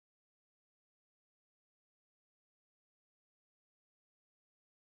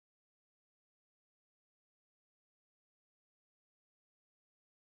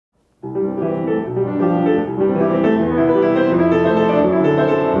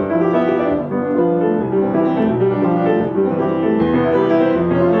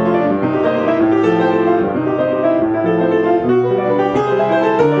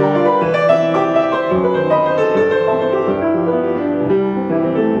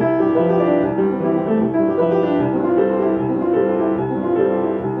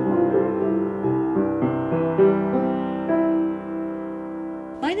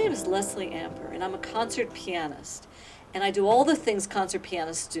concert pianist, and I do all the things concert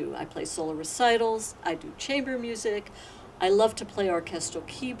pianists do. I play solo recitals, I do chamber music, I love to play orchestral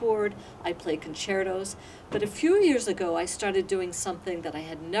keyboard, I play concertos. But a few years ago, I started doing something that I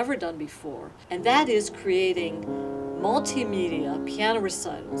had never done before, and that is creating multimedia piano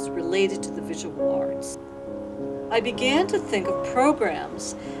recitals related to the visual arts. I began to think of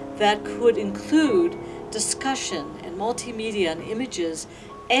programs that could include discussion and multimedia and images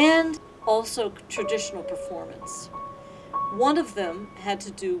and also traditional performance. One of them had to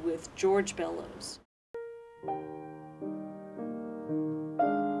do with George Bellows.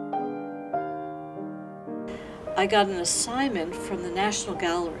 I got an assignment from the National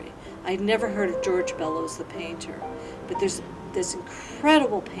Gallery. I'd never heard of George Bellows, the painter, but there's this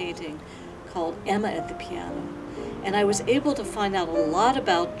incredible painting called Emma at the Piano. And I was able to find out a lot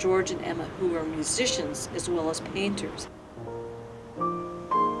about George and Emma, who are musicians as well as painters.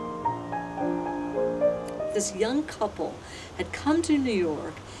 This young couple had come to New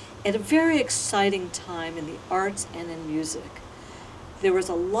York at a very exciting time in the arts and in music. There was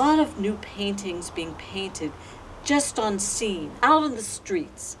a lot of new paintings being painted just on scene, out on the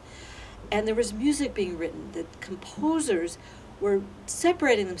streets. And there was music being written. The composers were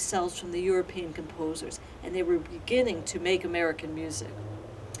separating themselves from the European composers, and they were beginning to make American music.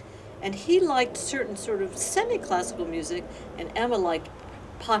 And he liked certain sort of semi-classical music, and Emma liked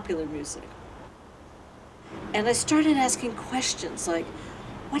popular music. And I started asking questions like,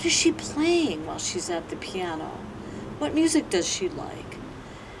 what is she playing while she's at the piano? What music does she like?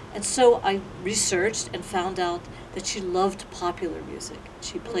 And so I researched and found out that she loved popular music.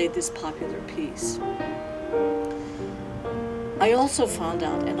 She played this popular piece. I also found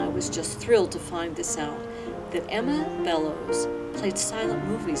out, and I was just thrilled to find this out, that Emma Bellows played silent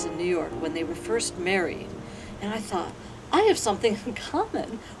movies in New York when they were first married. And I thought, I have something in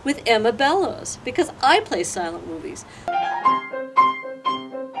common with Emma Bellows because I play silent movies.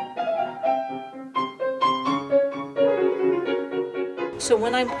 So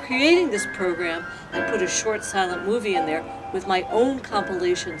when I'm creating this program, I put a short silent movie in there with my own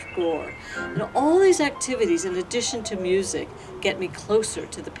compilation score. And all these activities, in addition to music, get me closer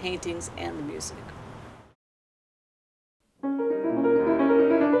to the paintings and the music.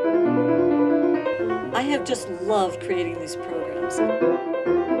 I have just loved creating these programs.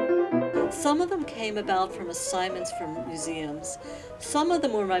 Some of them came about from assignments from museums. Some of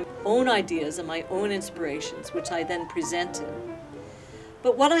them were my own ideas and my own inspirations, which I then presented.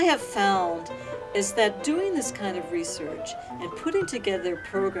 But what I have found is that doing this kind of research and putting together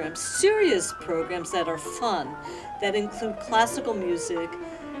programs, serious programs that are fun, that include classical music,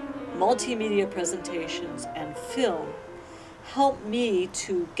 multimedia presentations, and film, help me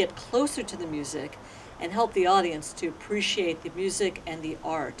to get closer to the music and help the audience to appreciate the music and the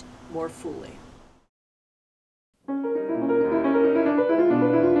art more fully.